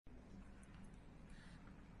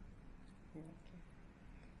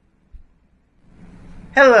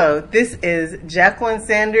Hello, this is Jacqueline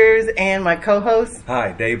Sanders and my co-host.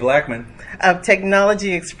 Hi, Dave Blackman. Of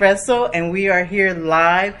Technology Expresso, and we are here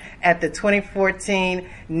live at the 2014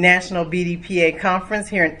 National BDPA Conference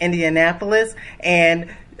here in Indianapolis.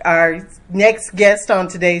 And our next guest on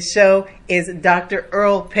today's show is Dr.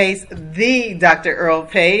 Earl Pace, the Dr. Earl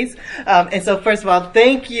Pace. And so first of all,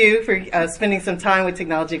 thank you for spending some time with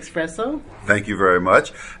Technology Expresso. Thank you very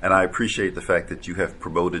much, and I appreciate the fact that you have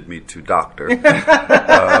promoted me to doctor,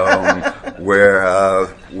 where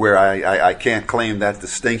I can't claim that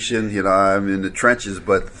distinction. You know, I'm in the trenches,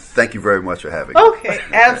 but thank you very much for having me. Okay,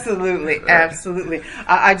 absolutely, absolutely.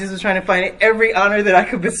 I just was trying to find every honor that I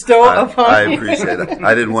could bestow upon you. I appreciate it.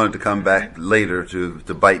 I didn't want it to come back later to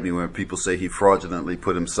bite me when people say he fraudulently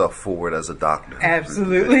put himself forward as a doctor.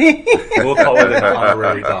 Absolutely. We'll call it an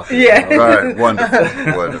honorary doctor. Yeah. Right,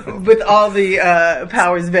 wonderful, wonderful. With all the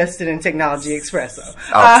powers vested in Technology Expresso.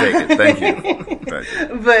 I'll take it. Thank you. Thank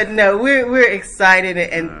you. But no, we're excited,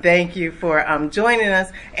 and thank you for joining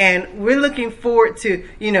us. And we're looking forward to,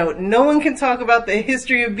 no one can talk about the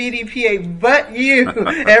history of BDPA but you.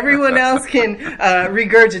 Everyone else can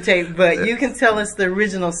regurgitate, but you can tell us the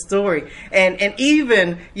original story. And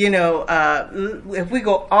even, if we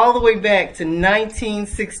go all the way back to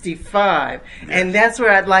 1965, yes. And that's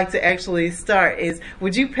where I'd like to actually start, is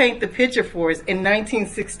would you paint the picture for us in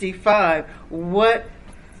 1965, what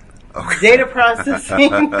data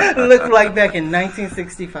processing looked like back in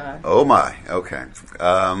 1965? Oh my, okay.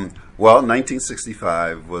 Well,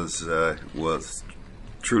 1965 was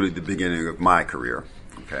truly the beginning of my career.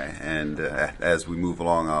 Okay, and as we move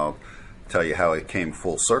along, I'll tell you how it came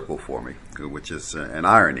full circle for me, which is an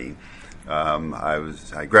irony.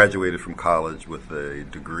 I graduated from college with a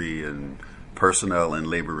degree in personnel and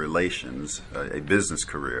labor relations, a business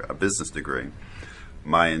degree.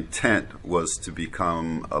 My intent was to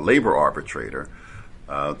become a labor arbitrator.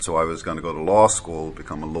 So I was going to go to law school,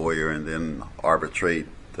 become a lawyer, and then arbitrate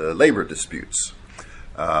the labor disputes.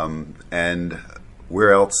 And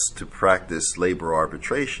where else to practice labor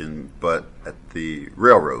arbitration but at the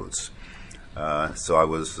railroads? So I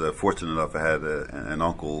was fortunate enough, I had an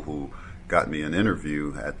uncle who got me an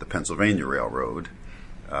interview at the Pennsylvania Railroad.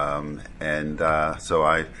 So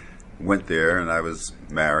I went there, and I was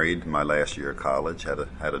married my last year of college, had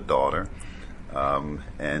a daughter,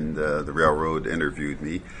 and the railroad interviewed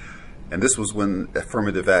me. And this was when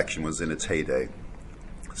affirmative action was in its heyday.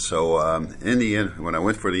 So when I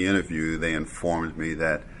went for the interview, they informed me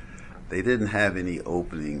that they didn't have any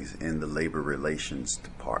openings in the labor relations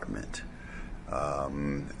department.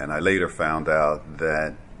 And I later found out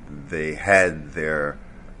that they had their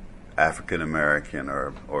African American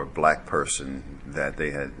or black person that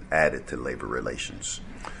they had added to labor relations.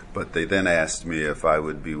 But they then asked me if I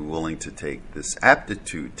would be willing to take this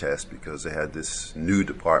aptitude test, because they had this new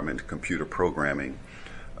department, computer programming,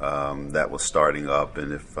 that was starting up.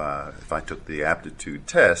 And if I took the aptitude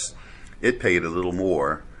test, it paid a little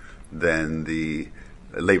more than the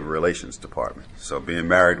labor relations department. So being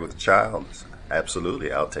married with a child,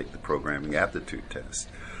 absolutely, I'll take the programming aptitude test.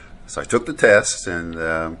 So I took the test,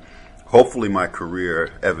 and hopefully my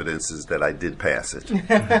career evidences that I did pass it,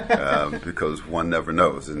 because one never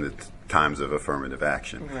knows in the times of affirmative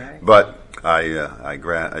action. Right. But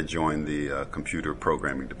I joined the computer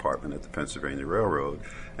programming department at the Pennsylvania Railroad,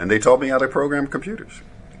 and they taught me how to program computers.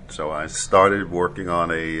 So I started working on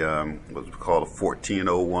what was called a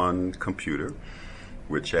 1401 computer,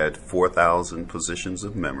 which had 4,000 positions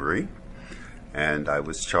of memory. And I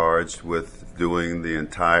was charged with doing the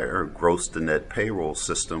entire gross to net payroll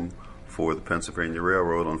system for the Pennsylvania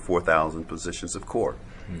Railroad on 4,000 positions of core.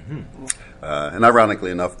 Mm-hmm. And ironically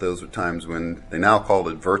enough, those were times when they now call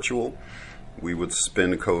it virtual. We would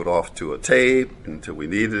spin code off to a tape until we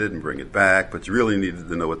needed it and bring it back, but you really needed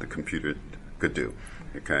to know what the computer could do.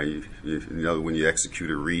 Okay, you know, when you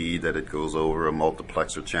execute a read, that it goes over a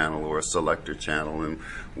multiplexer channel or a selector channel, and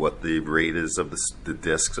what the rate is of the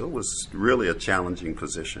disk. So it was really a challenging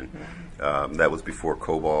position. That was before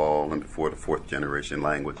COBOL and before the fourth generation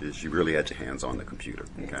languages. You really had your hands on the computer.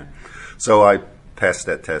 Okay, so I passed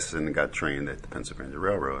that test and got trained at the Pennsylvania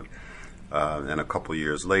Railroad, and a couple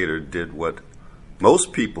years later did what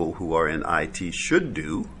most people who are in IT should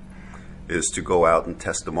do, is to go out and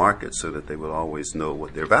test the market so that they would always know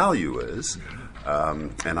what their value is.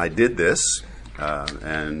 And I did this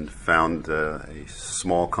and found a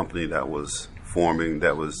small company that was forming,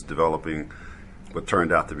 that was developing what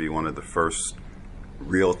turned out to be one of the first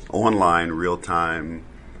online real-time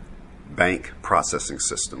bank processing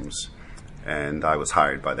systems. And I was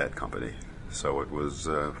hired by that company. So it was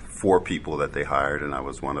 4 people that they hired, and I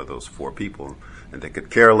was one of those 4 people, and they could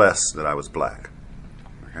care less that I was black.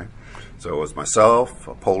 Okay? So it was myself,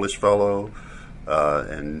 a Polish fellow,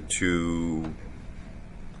 and 2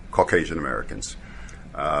 Caucasian Americans.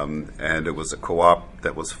 And it was a co-op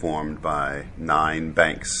that was formed by 9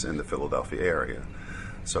 banks in the Philadelphia area.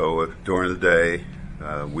 So during the day,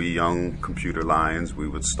 we young computer lions, we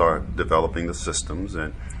would start developing the systems,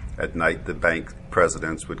 and at night the bank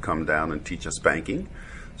presidents would come down and teach us banking.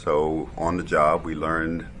 So on the job, we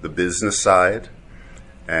learned the business side,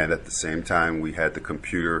 and at the same time we had the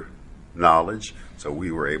computer knowledge, so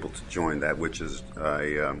we were able to join that, which is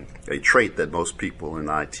a trait that most people in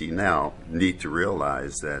IT now need to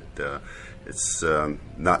realize, that it's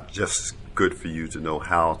not just good for you to know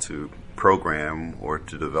how to program or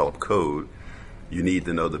to develop code. You need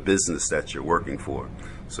to know the business that you're working for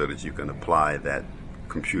so that you can apply that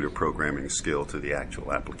computer programming skill to the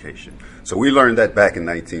actual application. So we learned that back in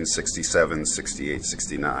 1967, 68,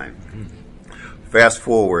 69. Fast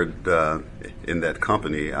forward in that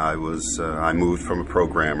company, I moved from a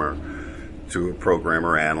programmer to a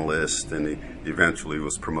programmer analyst, and eventually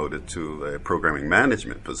was promoted to a programming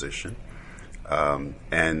management position.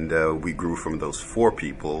 And we grew from those 4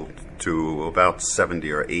 people to about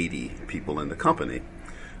 70 or 80 people in the company.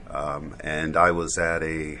 And I was at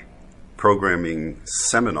a programming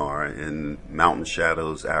seminar in Mountain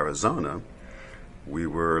Shadows, Arizona. We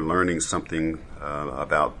were learning something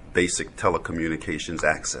about basic telecommunications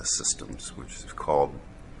access systems, which is called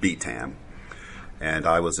BTAM. And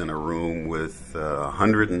I was in a room with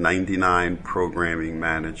 199 programming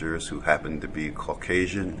managers who happened to be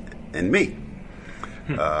Caucasian and me.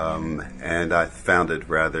 And I found it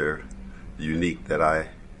rather unique that I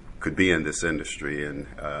could be in this industry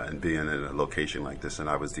and be in a location like this, and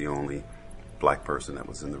I was the only black person that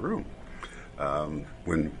was in the room.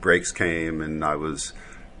 When breaks came and I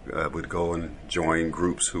would go and join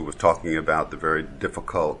groups who were talking about the very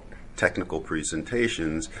difficult technical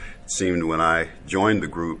presentations, it seemed when I joined the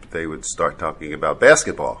group they would start talking about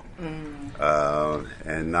basketball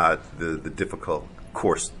and not the difficult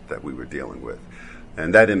course that we were dealing with.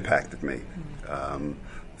 And that impacted me. A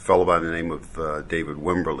fellow by the name of David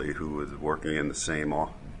Wimberly, who was working in the same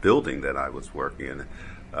building that I was working in,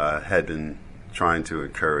 had been trying to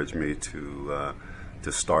encourage me to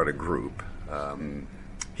start a group.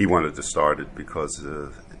 He wanted to start it because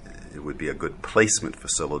it would be a good placement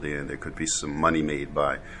facility, and there could be some money made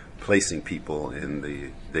by placing people in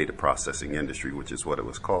the data processing industry, which is what it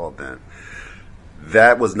was called then.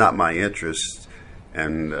 That was not my interest,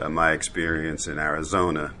 and my experience in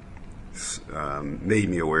Arizona made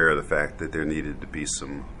me aware of the fact that there needed to be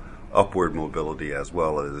some upward mobility as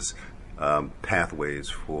well as pathways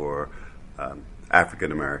for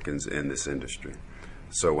African Americans in this industry.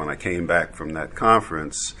 So when I came back from that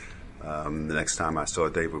conference, the next time I saw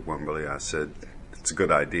David Wimberly, I said, it's a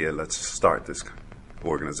good idea, let's start this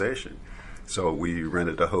organization. So we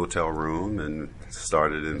rented a hotel room and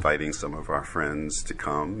started inviting some of our friends to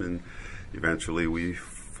come, and eventually we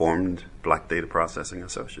formed Black Data Processing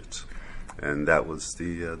Associates. And that was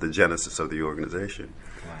the genesis of the organization.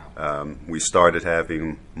 Wow. We started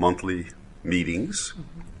having monthly meetings,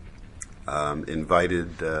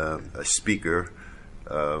 invited a speaker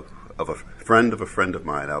of a friend of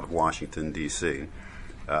mine out of Washington, D.C.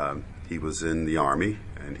 He was in the Army,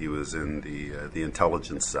 and he was in the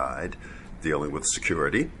intelligence side, dealing with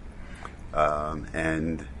security.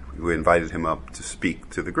 And we invited him up to speak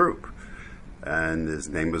to the group. And his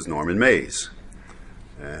name was Norman Mays.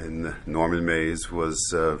 And Norman Mays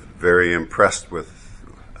was very impressed with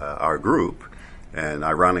our group. And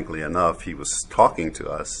ironically enough, he was talking to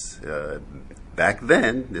us back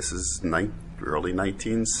then. This is early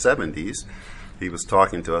 1970s. He was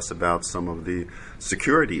talking to us about some of the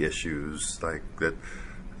security issues, like that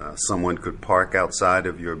someone could park outside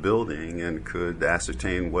of your building and could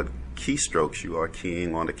ascertain what keystrokes you are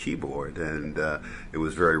keying on a keyboard. And it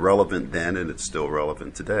was very relevant then, and it's still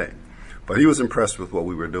relevant today. But he was impressed with what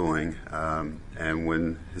we were doing. And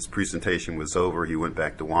when his presentation was over, he went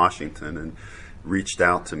back to Washington and reached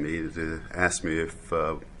out to me to ask me if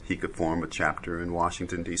he could form a chapter in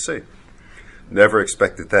Washington, D.C. Never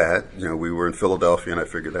expected that. You know, we were in Philadelphia, and I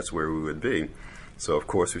figured that's where we would be. So, of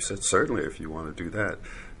course, we said, certainly, if you want to do that.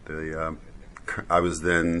 I was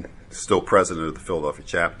then still president of the Philadelphia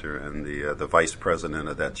chapter, and the vice president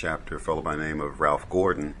of that chapter, a fellow by the name of Ralph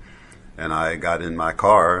Gordon, and I got in my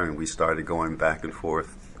car, and we started going back and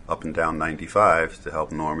forth up and down 95 to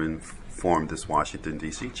help Norman form this Washington,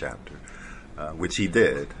 D.C. chapter, which he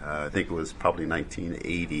did. I think it was probably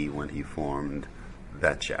 1980 when he formed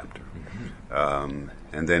that chapter.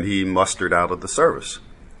 And then he mustered out of the service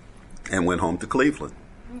and went home to Cleveland.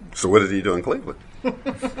 So what did he do in Cleveland?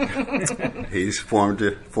 He's formed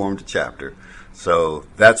a chapter. So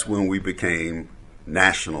that's when we became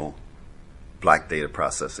National Black Data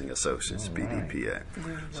Processing Associates, BDPA.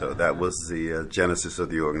 So that was the genesis of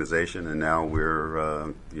the organization, and now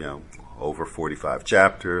we're over 45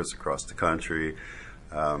 chapters across the country.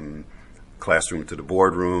 Classroom to the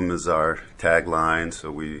boardroom is our tagline.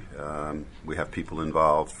 So we have people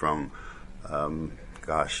involved from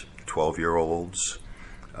 12-year-olds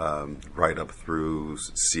right up through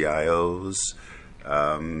CIOs.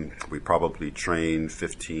 We probably train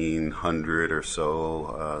 1,500 or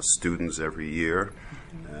so students every year,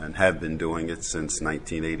 and have been doing it since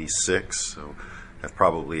 1986. So have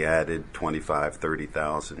probably added 25,000,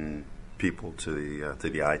 30,000 people to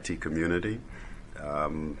the IT community,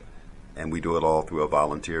 and we do it all through a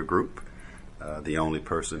volunteer group. The only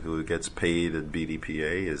person who gets paid at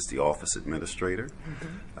BDPA is the office administrator.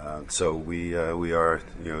 So we are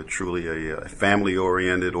truly a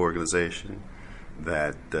family-oriented organization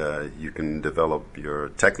that you can develop your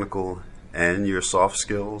technical and your soft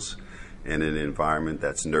skills in an environment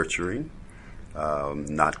that's nurturing,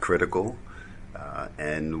 not critical,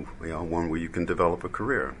 and one where you can develop a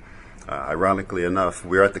career. Ironically enough,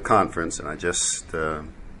 we're at the conference, and I just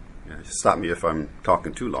stop me if I'm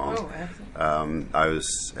talking too long. Oh, absolutely. I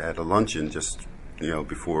was at a luncheon just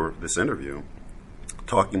before this interview,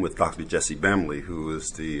 talking with Dr. Jesse Bemley, who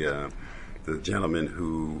is the gentleman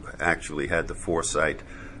who actually had the foresight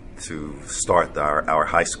to start our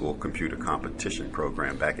high school computer competition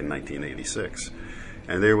program back in 1986.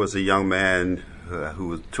 And there was a young man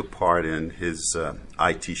who took part in his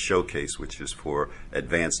IT showcase, which is for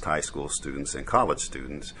advanced high school students and college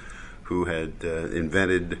students, who had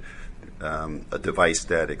invented a device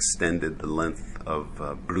that extended the length of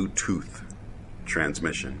Bluetooth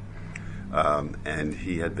transmission. And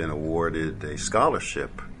he had been awarded a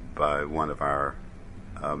scholarship by one of our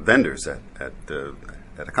vendors at a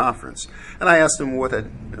conference. And I asked him what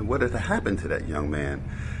had happened to that young man.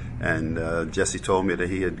 And Jesse told me that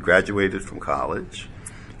he had graduated from college.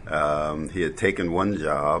 He had taken one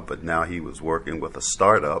job, but now he was working with a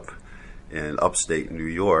startup in upstate New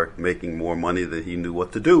York, making more money than he knew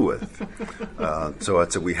what to do with. So I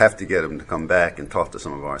said, we have to get him to come back and talk to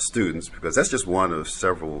some of our students, because that's just one of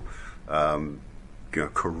several wonderful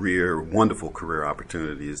career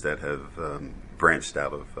opportunities that have branched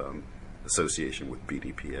out of association with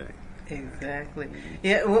BDPA. Exactly.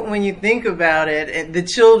 Yeah, when you think about it, the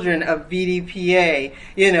children of BDPA,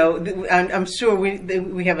 I'm sure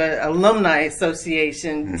we have an alumni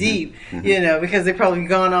association deep, because they've probably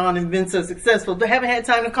gone on and been so successful, but haven't had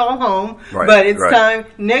time to call home. Right, but it's time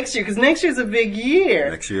next year, because next year's a big year.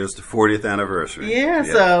 Next year is the 40th anniversary. Yeah,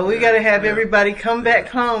 so we got to have everybody come back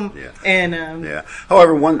home. Yeah. And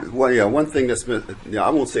However, one thing that's been, I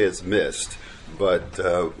won't say it's missed, but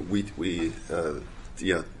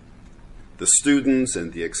the students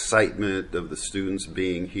and the excitement of the students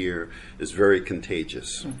being here is very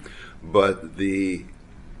contagious. But we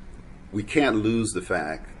can't lose the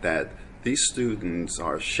fact that these students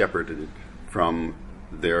are shepherded from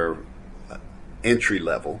their entry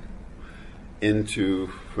level into,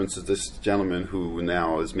 for instance, this gentleman who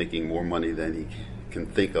now is making more money than he can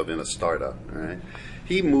think of in a startup. Right?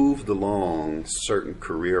 He moved along certain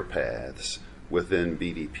career paths within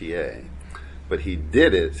BDPA, but he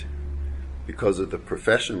did it because of the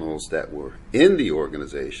professionals that were in the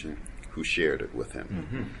organization who shared it with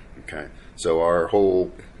him. Okay, so our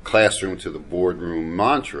whole classroom to the boardroom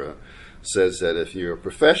mantra says that if you're a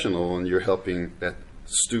professional and you're helping that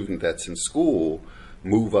student that's in school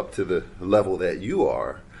move up to the level that you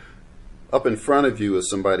are, up in front of you is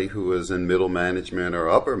somebody who is in middle management or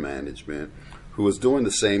upper management who is doing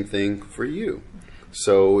the same thing for you.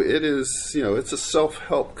 So it is, it's a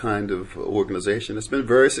self-help kind of organization. It's been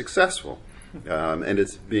very successful. And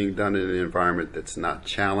it's being done in an environment that's not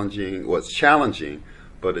challenging. Well, it's challenging,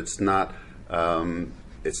 but it's not a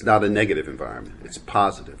negative environment. It's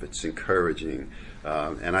positive. It's encouraging.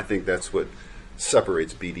 And I think that's what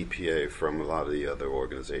separates BDPA from a lot of the other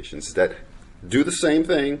organizations that do the same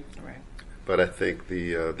thing, but I think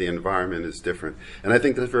the environment is different. And I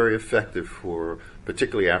think that's very effective for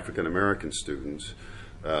particularly African American students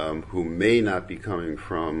who may not be coming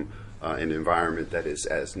from an environment that is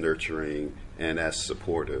as nurturing and as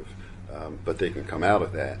supportive, but they can come out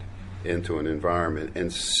of that into an environment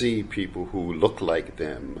and see people who look like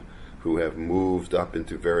them, who have moved up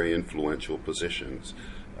into very influential positions.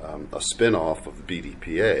 A spin-off of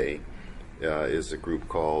BDPA is a group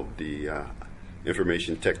called the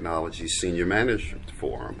Information Technology Senior Management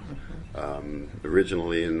Forum.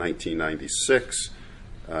 Originally in 1996,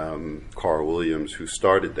 Carl Williams, who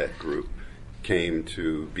started that group, came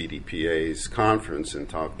to BDPA's conference and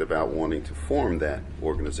talked about wanting to form that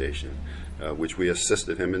organization, which we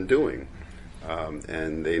assisted him in doing.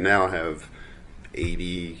 And they now have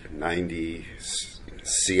 80, 90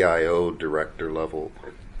 CIO director level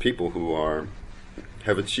people who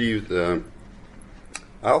have achieved,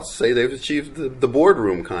 I'll say they've achieved the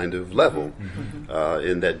boardroom kind of level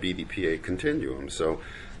in that BDPA continuum. So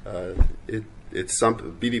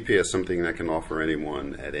BDPA is something that can offer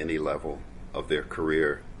anyone at any level of their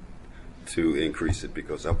career to increase it,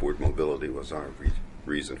 because upward mobility was our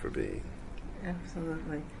reason for being.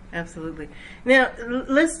 Absolutely. Absolutely. Now,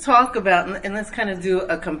 let's talk about, and let's kind of do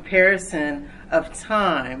a comparison of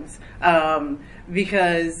times,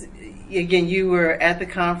 because, again, you were at the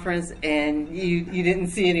conference and you didn't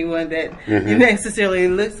see anyone that necessarily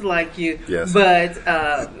looks like you. Yes. But,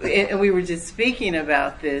 and we were just speaking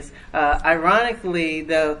about this. Ironically,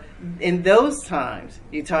 though, in those times,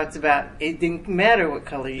 you talked about it didn't matter what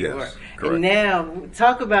color you were. Correct. And now,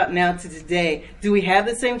 talk about now to today. Do we have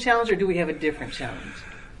the same challenge or do we have a different challenge?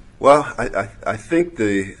 Well, I think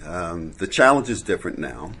the challenge is different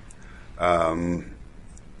now.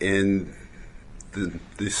 In the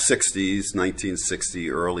 60s,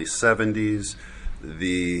 1960, early 70s,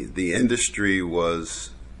 the industry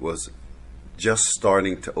was just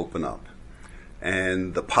starting to open up,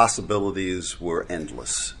 and the possibilities were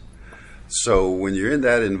endless. So when you're in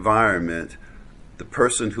that environment, the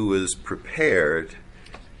person who is prepared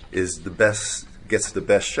gets the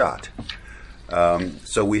best shot.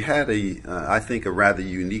 So we had I think, a rather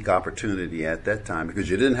unique opportunity at that time, because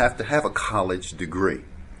you didn't have to have a college degree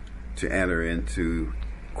to enter into,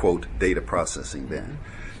 quote, data processing then.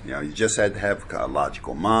 You just had to have a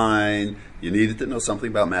logical mind. You needed to know something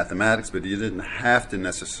about mathematics, but you didn't have to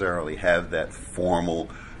necessarily have that formal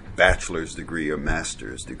bachelor's degree or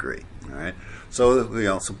master's degree. All right.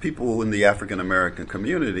 So, some people in the African American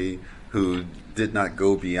community who did not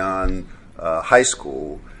go beyond high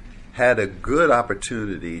school had a good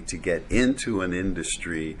opportunity to get into an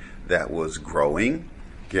industry that was growing,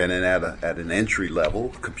 getting at an entry level,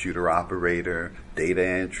 computer operator, data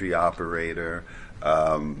entry operator,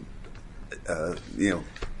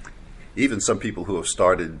 even some people who have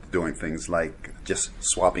started doing things like just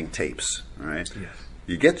swapping tapes, right? Yes.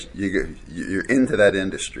 You're into that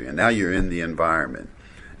industry, and now you're in the environment.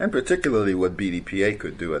 And particularly what BDPA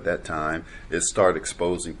could do at that time is start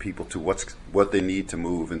exposing people to what they need to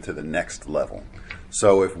move into the next level.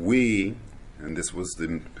 So if and this was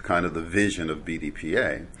the kind of the vision of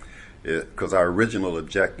BDPA, because our original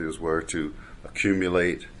objectives were to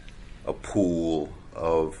accumulate a pool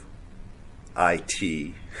of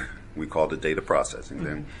IT, we called it data processing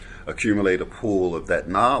then, accumulate a pool of that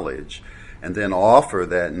knowledge, and then offer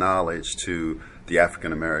that knowledge to the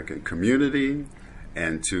African American community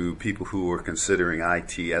and to people who were considering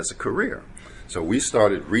IT as a career. So we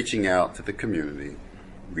started reaching out to the community,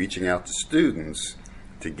 reaching out to students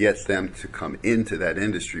to get them to come into that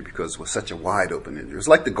industry, because it was such a wide open industry. It was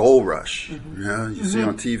like the gold rush. You see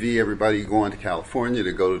on TV everybody going to California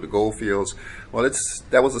to go to the gold fields. Well,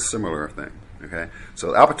 that was a similar thing. Okay,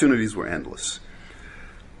 so the opportunities were endless.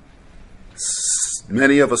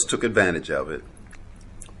 Many of us took advantage of it,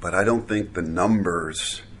 but I don't think the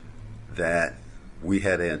numbers that we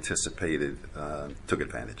had anticipated took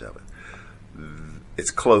advantage of it.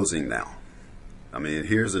 It's closing now. I mean,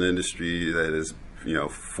 here's an industry that is,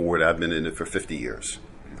 I've been in it for 50 years.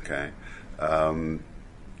 Okay,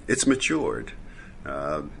 it's matured.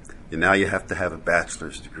 Now you have to have a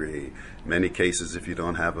bachelor's degree. In many cases, if you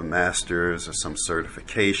don't have a master's or some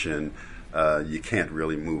certification, you can't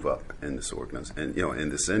really move up in this in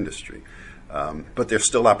this industry. But there's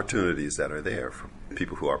still opportunities that are there for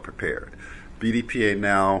people who are prepared. BDPA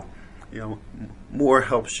now, more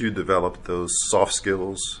helps you develop those soft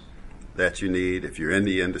skills that you need if you're in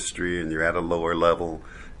the industry and you're at a lower level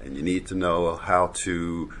and you need to know how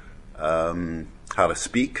to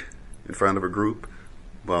speak in front of a group.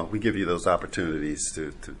 Well, we give you those opportunities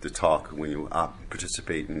to talk when you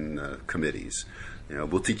participate in committees.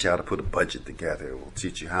 We'll teach you how to put a budget together. We'll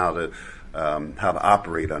teach you how to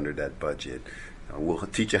operate under that budget. We'll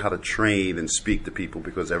teach you how to train and speak to people,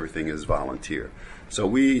 because everything is volunteer. So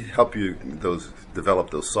we help you develop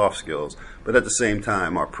those soft skills, but at the same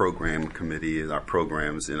time, our program committee and our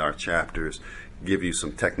programs in our chapters give you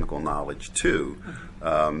some technical knowledge too,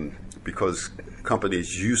 because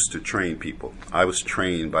companies used to train people. I was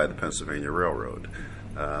trained by the Pennsylvania Railroad.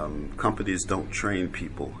 Companies don't train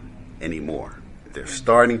people anymore. They're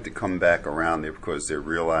starting to come back around there because they're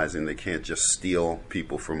realizing they can't just steal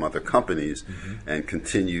people from other companies and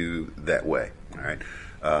continue that way. All right,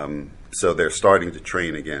 so they're starting to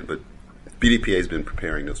train again, but BDPA has been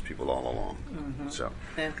preparing those people all along. So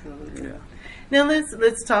Absolutely. yeah. Now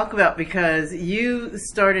let's talk about, because you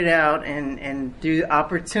started out and through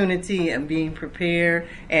opportunity and being prepared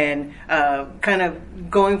and kind of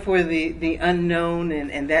going for the unknown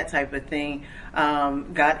and that type of thing,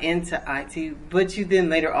 got into IT, but you then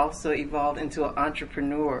later also evolved into an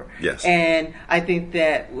entrepreneur. Yes. And I think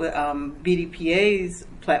that BDPA's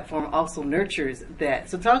platform also nurtures that.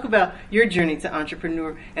 So talk about your journey to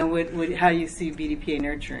entrepreneur and how you see BDPA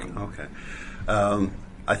nurturing. Okay.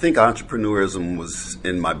 I think entrepreneurism was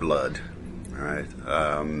in my blood. All right.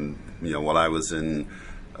 When I was in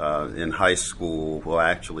high school, well,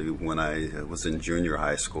 actually, when I was in junior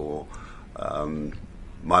high school,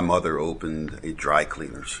 my mother opened a dry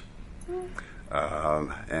cleaners,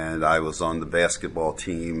 and I was on the basketball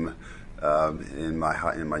team in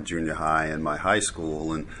my junior high and my high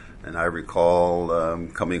school, and I recall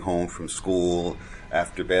coming home from school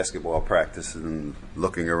after basketball practice and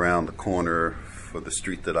looking around the corner for the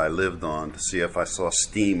street that I lived on to see if I saw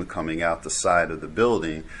steam coming out the side of the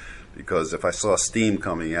building, because if I saw steam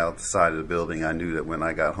coming out the side of the building, I knew that when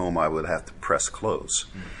I got home I would have to press clothes,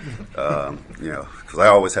 because I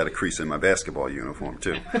always had a crease in my basketball uniform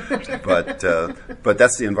too. But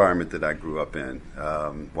that's the environment that I grew up in.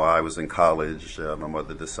 While I was in college, my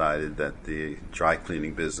mother decided that the dry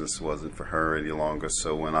cleaning business wasn't for her any longer,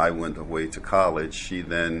 so when I went away to college, she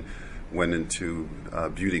then went into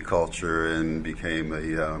beauty culture and became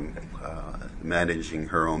managing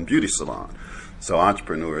her own beauty salon. So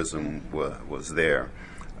entrepreneurism was there.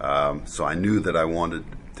 So I knew that I wanted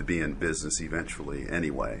to be in business eventually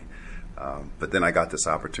anyway. But then I got this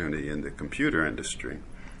opportunity in the computer industry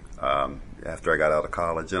after I got out of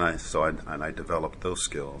college, and I developed those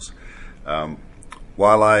skills.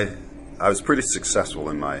 While I was pretty successful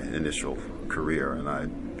in my initial career, and I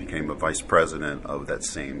became a vice president of that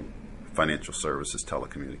same financial services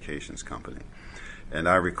telecommunications company. And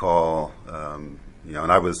I recall, and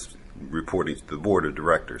I was reporting to the board of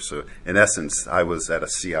directors. So in essence, I was at a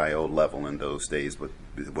CIO level in those days, but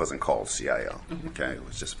it wasn't called CIO. Okay, it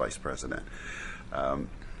was just vice president.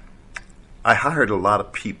 I hired a lot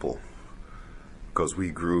of people because we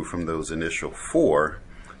grew from those initial 4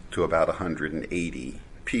 to about 180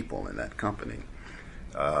 people in that company.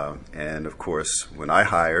 And of course, when I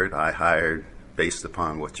hired based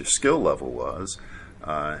upon what your skill level was,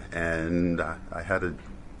 and I had a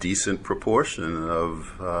decent proportion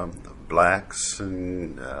of blacks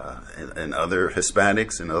and other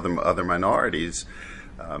Hispanics and other minorities.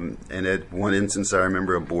 And at one instance, I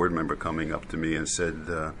remember a board member coming up to me and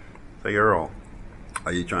said, "Hey, Earl,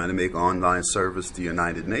 are you trying to make online service to the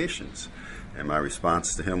United Nations?" And my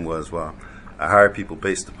response to him was, "Well, I hire people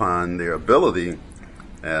based upon their ability,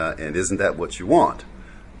 and isn't that what you want?"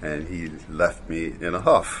 And he left me in a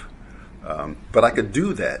huff. But I could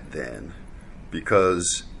do that then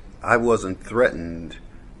because I wasn't threatened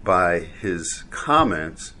by his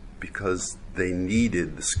comments because they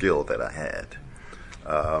needed the skill that I had.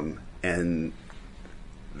 And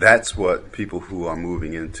that's what people who are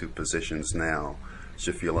moving into positions now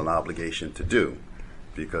should feel an obligation to do,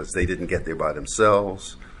 because they didn't get there by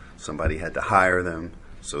themselves. Somebody had to hire them,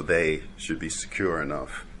 so they should be secure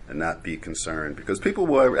enough and not be concerned, because people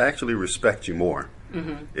will actually respect you more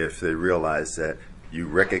if they realize that you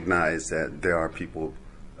recognize that there are people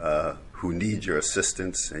who need your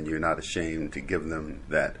assistance, and you're not ashamed to give them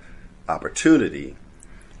that opportunity,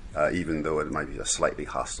 even though it might be a slightly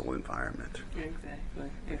hostile environment.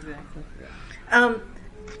 Exactly.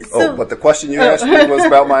 But the question you asked me was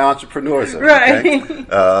about my entrepreneurism. Right. Okay?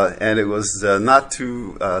 And it was not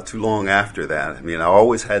too long after that. I mean, I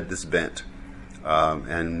always had this bent.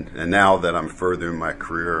 And now that I'm further in my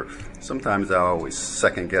career, sometimes I always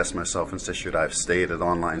second guess myself and say, should I have stayed at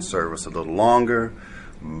online service a little longer?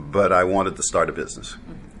 But I wanted to start a business.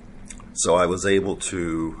 So I was able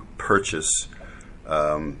to purchase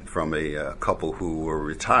from a couple who were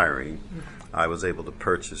retiring. I was able to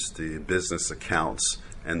purchase the business accounts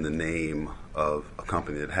and the name of a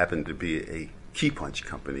company that happened to be a key punch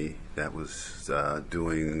company that was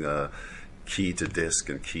doing key to disc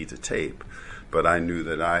and key to tape. But I knew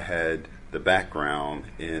that I had the background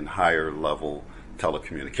in higher level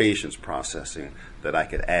telecommunications processing, that I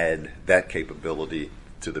could add that capability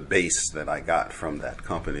to the base that I got from that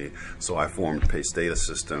company. So I formed Pace Data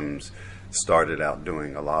Systems, started out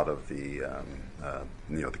doing a lot of the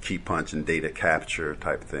the key punch and data capture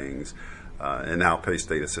type things, and now Pace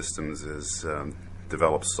Data Systems is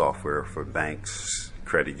develops software for banks,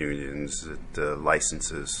 credit unions. It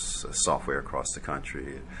licenses software across the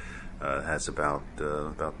country. It has about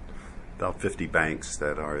 50 banks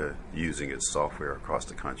that are using its software across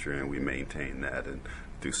the country, and we maintain that and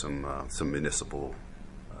do some municipal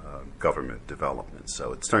government development.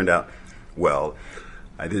 So it's turned out well.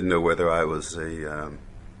 I didn't know whether I was an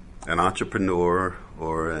entrepreneur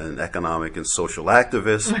or an economic and social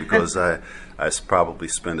activist because I probably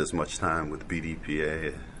spend as much time with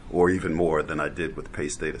BDPA or even more than I did with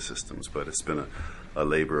Pace Data Systems, but it's been a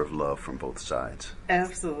labor of love from both sides.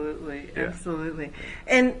 Absolutely, Yeah. absolutely.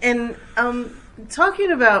 And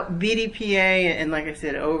talking about BDPA, and like I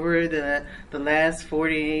said, over the last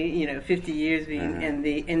 40, 50 years being in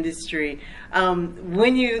the industry,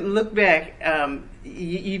 when you look back,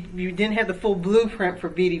 you didn't have the full blueprint for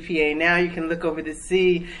BDPA. Now you can look over to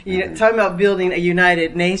see, talking about building a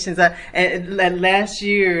United Nations. At last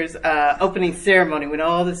year's opening ceremony, when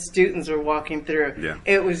all the students were walking through,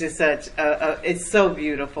 it was just such it's so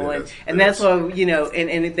beautiful. And that's why,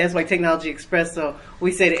 and that's why Technology Expresso,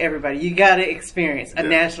 we say to everybody, you got to experience a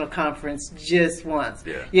national conference just once.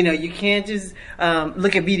 You can't just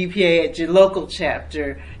look at BDPA at your local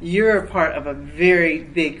chapter. You're a part of a very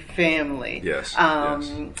big family.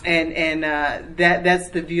 And that's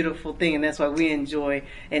the beautiful thing, and that's why we enjoy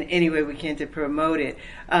in any way we can to promote it.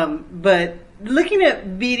 But looking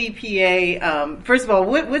at BDPA, first of all,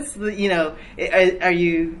 what's the, are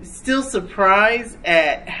you still surprised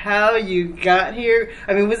at how you got here?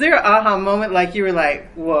 I mean, was there an aha moment like you were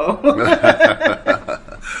like, whoa?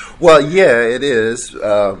 Well, yeah, it is.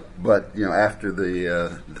 But,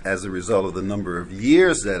 after as a result of the number of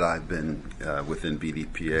years that I've been within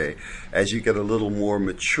BDPA, as you get a little more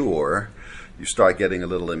mature, you start getting a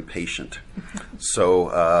little impatient. So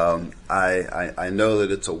I know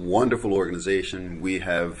that it's a wonderful organization. We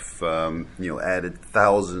have added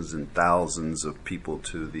thousands and thousands of people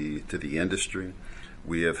to the industry.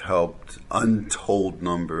 We have helped untold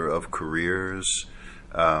number of careers,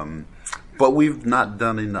 but we've not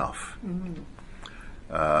done enough.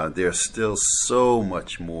 There's still so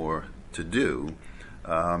much more to do.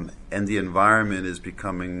 And the environment is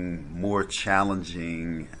becoming more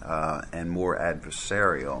challenging and more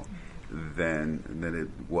adversarial than it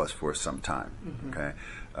was for some time. Okay,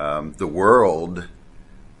 the world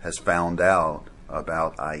has found out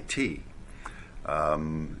about IT.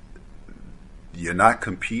 You're not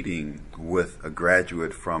competing with a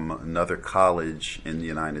graduate from another college in the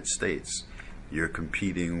United States. You're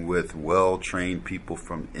competing with well-trained people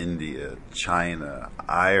from India, China,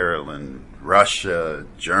 Ireland, Russia,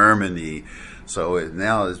 Germany. So it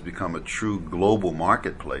now has become a true global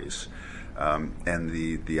marketplace. And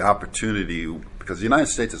the opportunity, because the United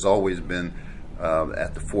States has always been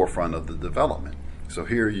at the forefront of the development. So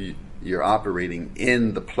here you're operating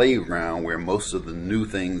in the playground where most of the new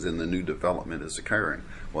things and the new development is occurring.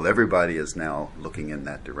 Well, everybody is now looking in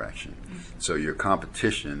that direction. So your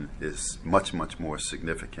competition is much, much more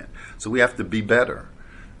significant. So we have to be better,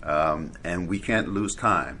 and we can't lose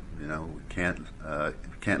time. We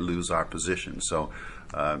can't lose our position. So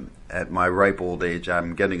at my ripe old age,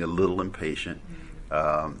 I'm getting a little impatient,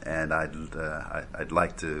 and I'd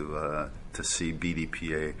like to see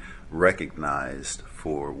BDPA recognized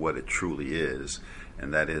for what it truly is.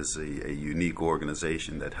 And that is a unique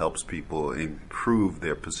organization that helps people improve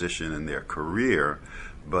their position in their career,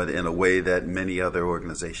 but in a way that many other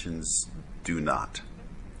organizations do not.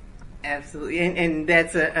 Absolutely, and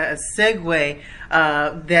that's a segue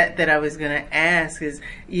that I was going to ask is,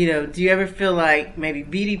 do you ever feel like maybe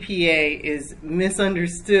BDPA is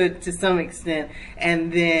misunderstood to some extent,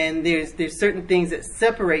 and then there's certain things that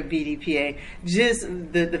separate BDPA, just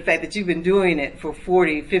the fact that you've been doing it for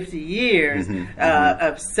 40, 50 years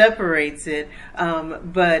separates it,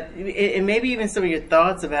 but and maybe even some of your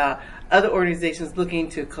thoughts about other organizations looking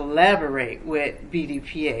to collaborate with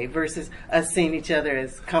BDPA versus us seeing each other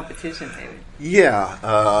as competition, maybe.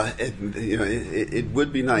 Yeah, it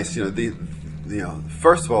would be nice.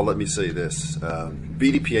 First of all, let me say this: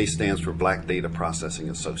 BDPA stands for Black Data Processing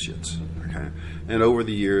Associates. Okay, and over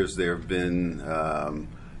the years there have been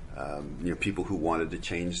people who wanted to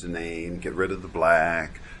change the name, get rid of the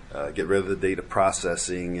black, get rid of the data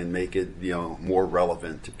processing, and make it more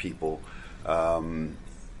relevant to people.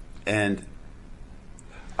 And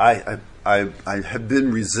I have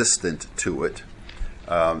been resistant to it,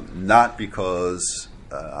 not because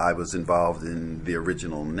I was involved in the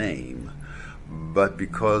original name, but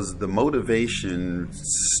because the motivation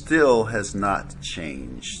still has not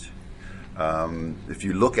changed. If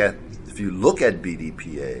you look at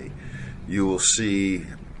BDPA, you will see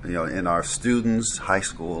in our students, high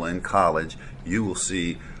school and college, you will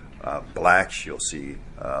see blacks, you'll see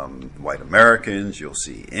white Americans, you'll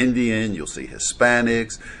see Indian, you'll see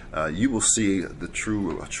Hispanics. You will see a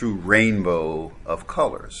true rainbow of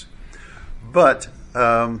colors. But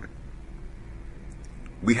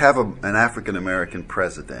we have an African American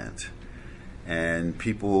president, and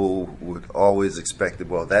people would always expect that,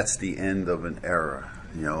 well, that's the end of an era.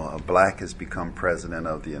 A black has become president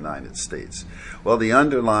of the United States. Well, the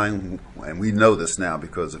underlying, and we know this now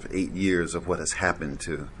because of 8 years of what has happened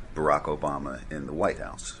to Barack Obama in the White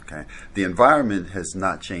House. Okay, the environment has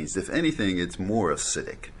not changed. If anything, it's more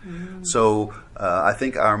acidic. Mm-hmm. So I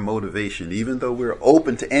think our motivation, even though we're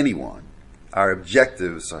open to anyone, our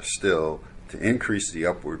objectives are still to increase the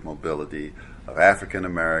upward mobility of African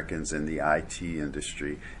Americans in the IT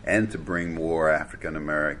industry and to bring more African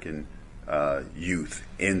American youth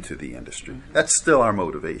into the industry. That's still our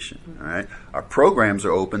motivation. All right, our programs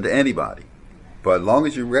are open to anybody. But as long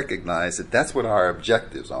as you recognize that that's what our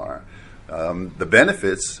objectives are, the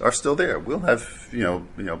benefits are still there. We'll have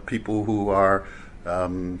people who are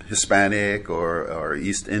Hispanic or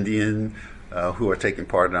East Indian who are taking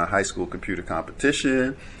part in our high school computer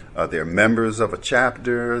competition. They're members of a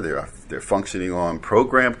chapter. They're functioning on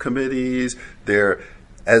program committees. They're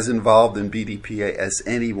as involved in BDPA as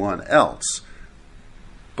anyone else.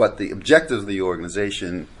 But the objectives of the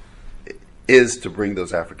organization is to bring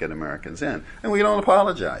those African Americans in, and we don't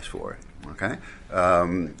apologize for it. Okay,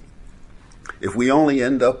 if we only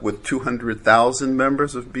end up with 200,000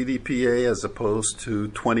 members of BDPA as opposed to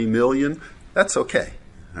 20 million, that's okay.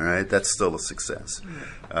 All right, that's still a success.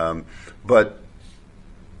 But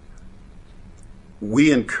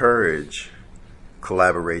we encourage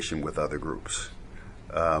collaboration with other groups.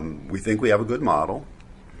 We think we have a good model.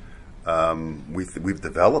 We've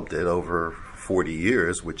developed it over 40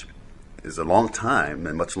 years, which is a long time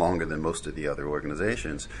and much longer than most of the other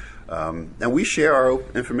organizations, and we share our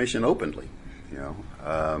information openly.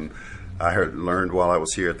 I learned while I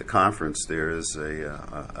was here at the conference there is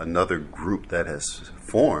another group that has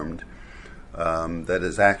formed that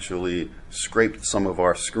has actually scraped some of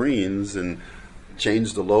our screens and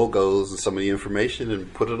changed the logos and some of the information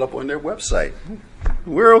and put it up on their website.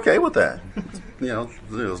 We're okay with that.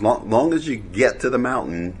 As long as you get to the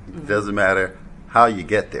mountain, it doesn't matter how you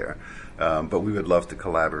get there. But we would love to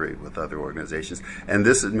collaborate with other organizations. And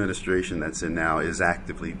this administration that's in now is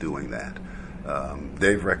actively doing that.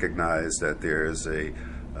 They've recognized that there is a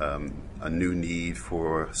new need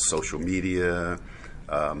for social media,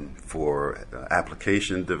 for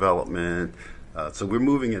application development. So we're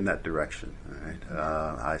moving in that direction. Right?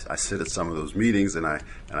 I sit at some of those meetings and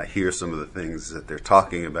I hear some of the things that they're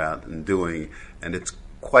talking about and doing, and it's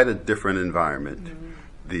quite a different environment.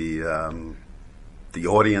 Mm-hmm. The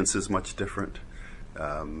audience is much different.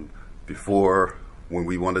 Before, when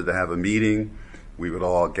we wanted to have a meeting, we would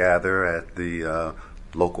all gather at the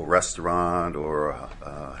local restaurant or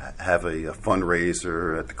have a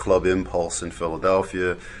fundraiser at the Club Impulse in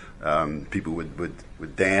Philadelphia. People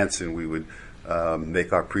would dance and we would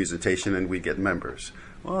make our presentation and we'd get members.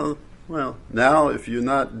 Well, now if you're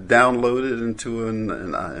not downloaded into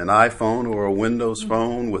an iPhone or a Windows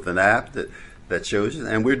phone with an app that shows you,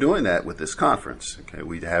 and we're doing that with this conference. Okay,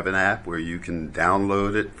 we have an app where you can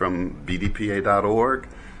download it from bdpa.org,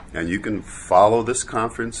 and you can follow this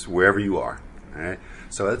conference wherever you are. All right,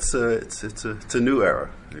 so it's a new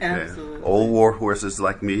era. Okay? Absolutely. Old war horses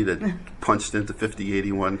like me that punched into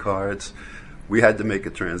 5081 cards. We had to make a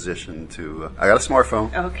transition to. I got a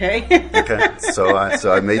smartphone. Okay. Okay, so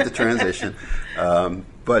I made the transition.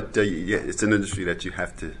 But it's an industry that you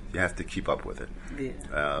have to keep up with it,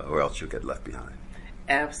 or else you'll get left behind.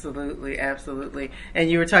 Absolutely, absolutely. And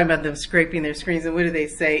you were talking about them scraping their screens, and what do they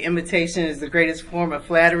say? Imitation is the greatest form of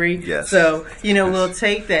flattery. Yes. So, we'll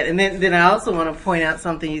take that. And then I also want to point out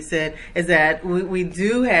something you said, is that we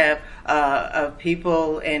do have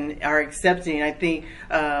people and are accepting. I think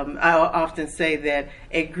I often say that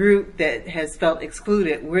a group that has felt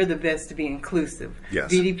excluded, we're the best to be inclusive.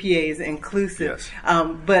 Yes. BDPA is inclusive.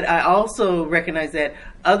 Yes. But I also recognize that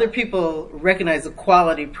other people recognize the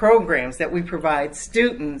quality programs that we provide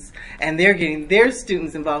students, and they're getting their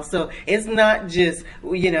students involved. So it's not just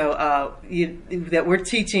that we're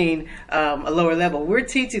teaching a lower level. We're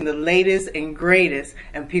teaching the latest and greatest,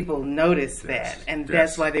 and people notice that, and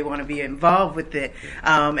that's why they want to be involved with it.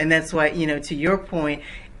 And that's why, to your point.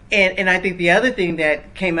 And I think the other thing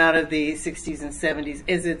that came out of the 60s and 70s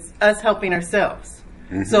is it's us helping ourselves.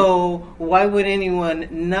 Mm-hmm. So why would anyone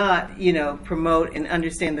not, promote and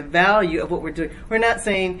understand the value of what we're doing? We're not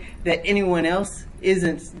saying that anyone else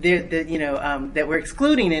isn't there that that we're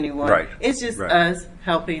excluding anyone. Right. It's just Right. us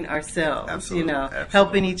helping ourselves. Absolutely.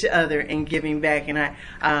 Helping each other and giving back. And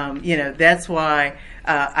that's why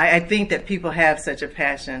I think that people have such a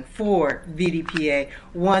passion for BDPA.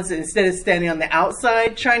 Once, instead of standing on the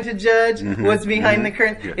outside trying to judge what's behind the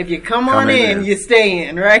curtain, Yeah. if you come on in, you stay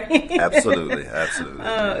in, right? Absolutely.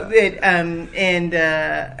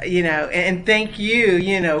 And thank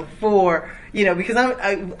you, for because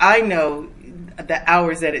I know the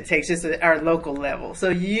hours that it takes just at our local level. So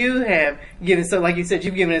you have given, like you said,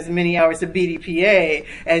 you've given as many hours to BDPA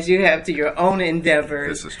as you have to your own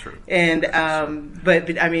endeavors. This is true. And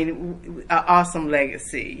but I mean, an awesome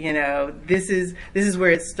legacy. This is where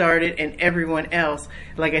it started, and everyone else,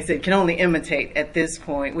 like I said, can only imitate at this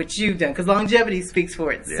point, which you've done, because longevity speaks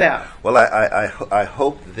for itself. Yeah. Well, I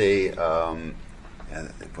hope they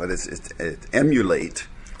emulate,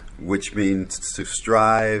 which means to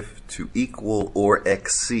strive to equal or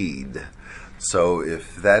exceed. So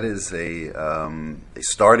if that is a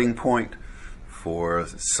starting point for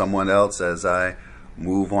someone else as I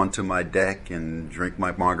move onto my deck and drink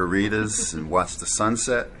my margaritas and watch the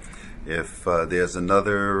sunset, if there's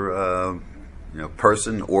another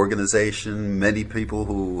person, organization, many people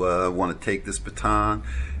who want to take this baton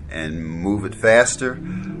and move it faster,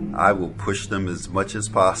 I will push them as much as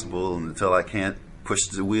possible until I can't push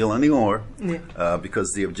the wheel anymore,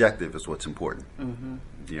 because the objective is what's important.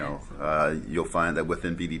 You'll find that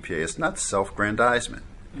within BDPA, it's not self-grandizement.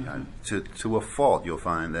 To a fault, you'll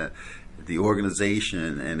find that the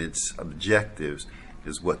organization and its objectives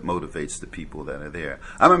is what motivates the people that are there.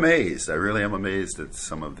 I'm amazed. I really am amazed at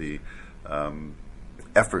some of the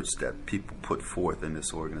efforts that people put forth in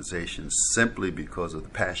this organization simply because of the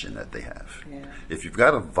passion that they have. Yeah. If you've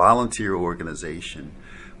got a volunteer organization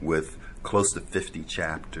with close to 50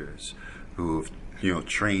 chapters who've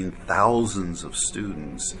trained thousands of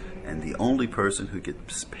students, and the only person who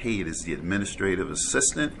gets paid is the administrative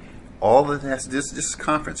assistant, all that has this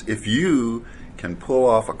conference. If you can pull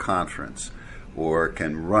off a conference or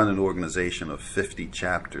can run an organization of 50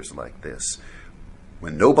 chapters like this,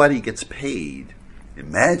 when nobody gets paid,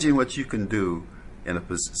 imagine what you can do in a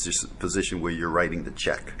position where you're writing the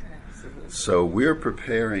check. Absolutely. So we're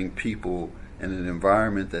preparing people in an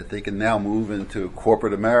environment that they can now move into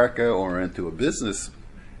corporate America or into a business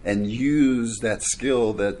and use that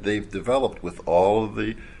skill that they've developed with all of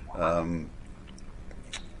the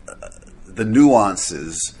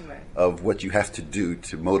nuances of what you have to do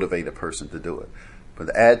to motivate a person to do it.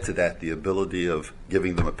 But add to that the ability of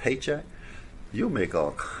giving them a paycheck, you'll make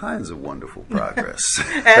all kinds of wonderful progress.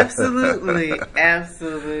 Absolutely. Yeah.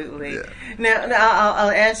 Now I'll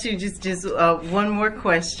ask you just one more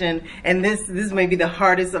question, and this may be the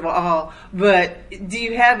hardest of all. But do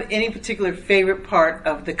you have any particular favorite part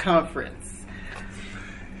of the conference?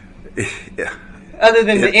 Yeah. Other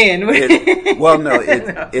than the end.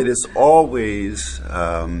 It is always.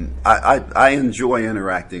 I enjoy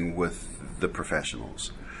interacting with the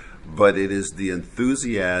professionals. But it is the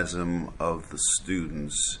enthusiasm of the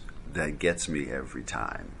students that gets me every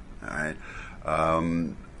time. All right.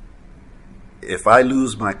 If I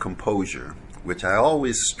lose my composure, which I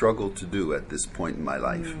always struggle to do at this point in my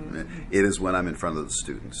life, it is when I'm in front of the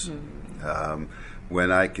students.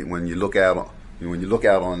 When you look out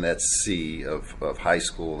on that sea of high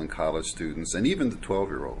school and college students, and even the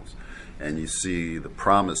 12-year-olds, and you see the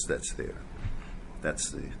promise that's there,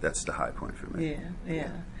 that's the high point for me.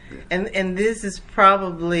 Yeah. And this is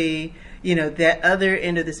probably, that other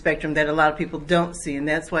end of the spectrum that a lot of people don't see. And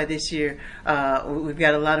that's why this year we've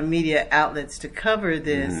got a lot of media outlets to cover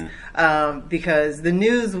this, because the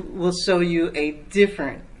news will show you a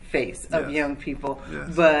different face of young people,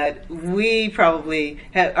 but we probably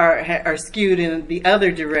are skewed in the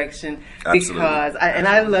other direction. Absolutely. Because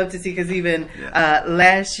I love to see, because even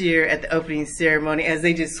last year at the opening ceremony, as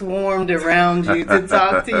they just swarmed around you to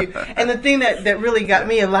talk to you, and the thing that really got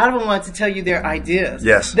me, a lot of them wanted to tell you their ideas.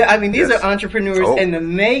 Yes. These are entrepreneurs in the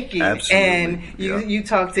making. Absolutely. And you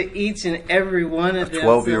talk to each and every one of them. A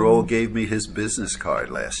 12-year-old gave me his business card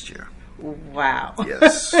last year. Wow.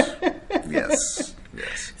 Yes. Yes.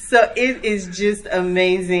 So it is just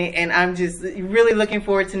amazing, and I'm just really looking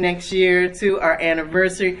forward to next year, to our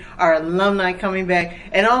anniversary, our alumni coming back,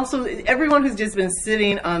 and also everyone who's just been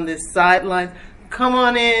sitting on this sideline. Come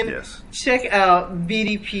on in, check out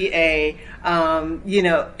BDPA.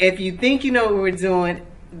 If you think you know what we're doing,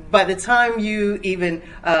 by the time you even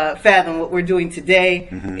fathom what we're doing today,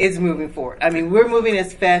 it's moving forward. I mean, we're moving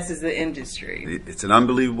as fast as the industry. It's an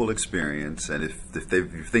unbelievable experience, and if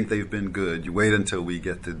you think they've been good, you wait until we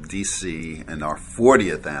get to D.C. and our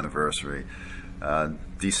 40th anniversary.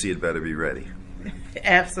 D.C. had better be ready.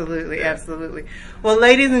 Absolutely, absolutely. Well,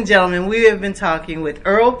 ladies and gentlemen, we have been talking with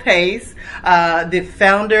Earl Pace, the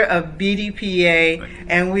founder of BDPA,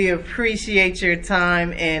 and we appreciate your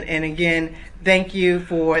time. And again, thank you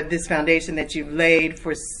for this foundation that you've laid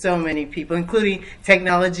for so many people, including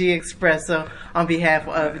Technology Expresso, on behalf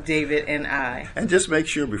of David and I. And just make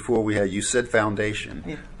sure before you said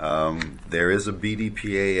foundation, there is a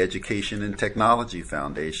BDPA Education and Technology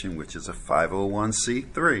Foundation, which is a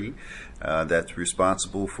 501c3 that's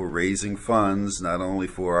responsible for raising funds not only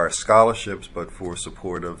for our scholarships but for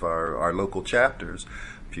support of our local chapters.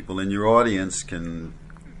 People in your audience can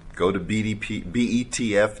go to betf.org.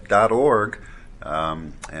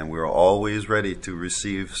 And we're always ready to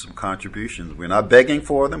receive some contributions. We're not begging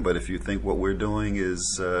for them, but if you think what we're doing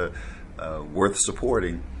is worth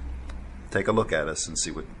supporting, take a look at us and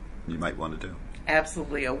see what you might want to do.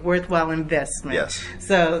 Absolutely, a worthwhile investment. Yes.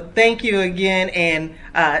 So thank you again, and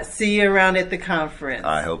see you around at the conference.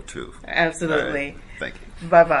 I hope to. Absolutely. Right. Thank you. Bye-bye.